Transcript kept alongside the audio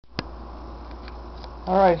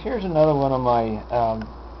Alright, here's another one of my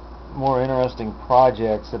more interesting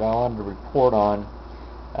projects that I wanted to report on.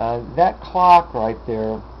 That clock right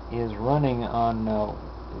there is running on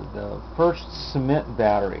the first cement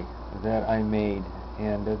battery that I made,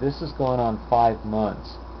 and this is going on 5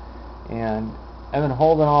 months. And I've been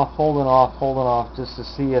holding off just to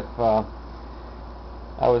see if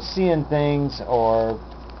I was seeing things, or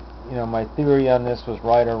my theory on this was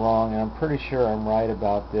right or wrong, and I'm pretty sure I'm right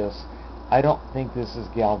about this. I don't think this is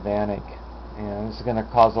galvanic, and this is going to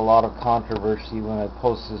cause a lot of controversy when I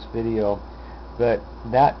post this video, but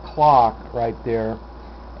that clock right there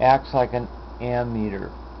acts like an ammeter,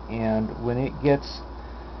 and when it gets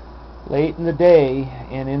late in the day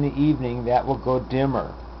and in the evening, that will go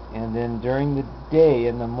dimmer, and then during the day,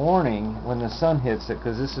 in the morning, when the sun hits it,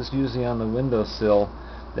 because this is usually on the windowsill,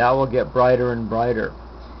 that will get brighter and brighter.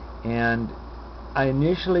 And I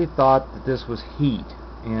initially thought that this was heat,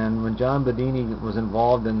 and when John Bedini was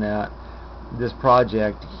involved in this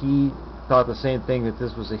project, he thought the same thing, that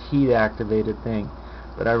this was a heat activated thing,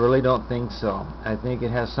 but I really don't think so. I think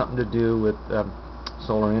it has something to do with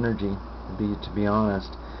solar energy, to be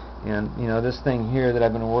honest. And this thing here that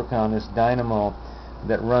I've been working on, this dynamo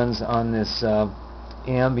that runs on this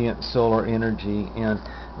ambient solar energy, and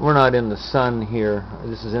we're not in the sun here,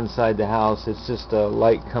 this is inside the house, it's just a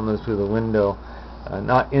light coming through the window,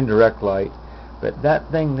 not indirect light. But that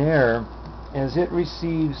thing there, as it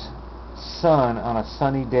receives sun on a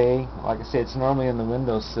sunny day, like I say, it's normally in the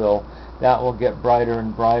windowsill, that will get brighter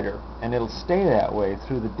and brighter, and it'll stay that way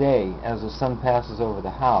through the day as the sun passes over the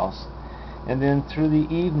house, and then through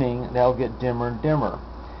the evening that'll get dimmer and dimmer.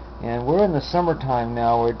 And we're in the summertime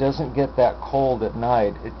now, where it doesn't get that cold at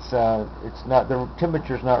night. It's not, the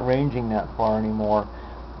temperature's not ranging that far anymore.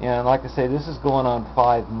 And like I say, this is going on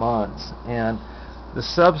 5 months, and the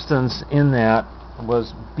substance in that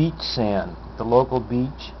was beach sand, the local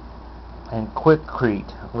beach, and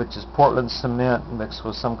quickcrete, which is Portland cement mixed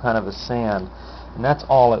with some kind of a sand. And that's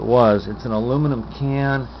all it was. It's an aluminum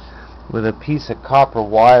can with a piece of copper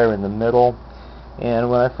wire in the middle. And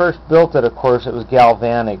when I first built it, of course, it was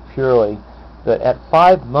galvanic purely. But at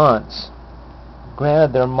 5 months,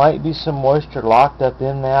 granted there might be some moisture locked up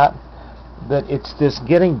in that, but it's this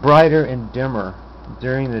getting brighter and dimmer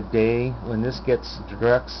during the day when this gets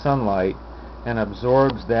direct sunlight and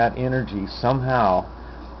absorbs that energy somehow,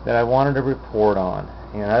 that I wanted to report on.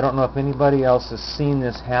 And I don't know if anybody else has seen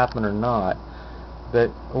this happen or not, but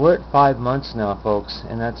we're at 5 months now, folks,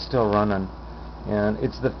 and that's still running. And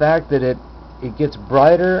it's the fact that it gets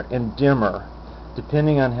brighter and dimmer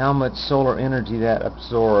depending on how much solar energy that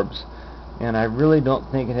absorbs, and I really don't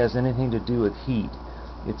think it has anything to do with heat.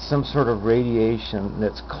 It's some sort of radiation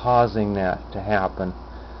that's causing that to happen.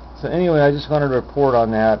 So anyway, I just wanted to report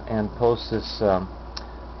on that and post this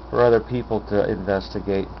for other people to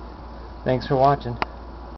investigate. Thanks for watching.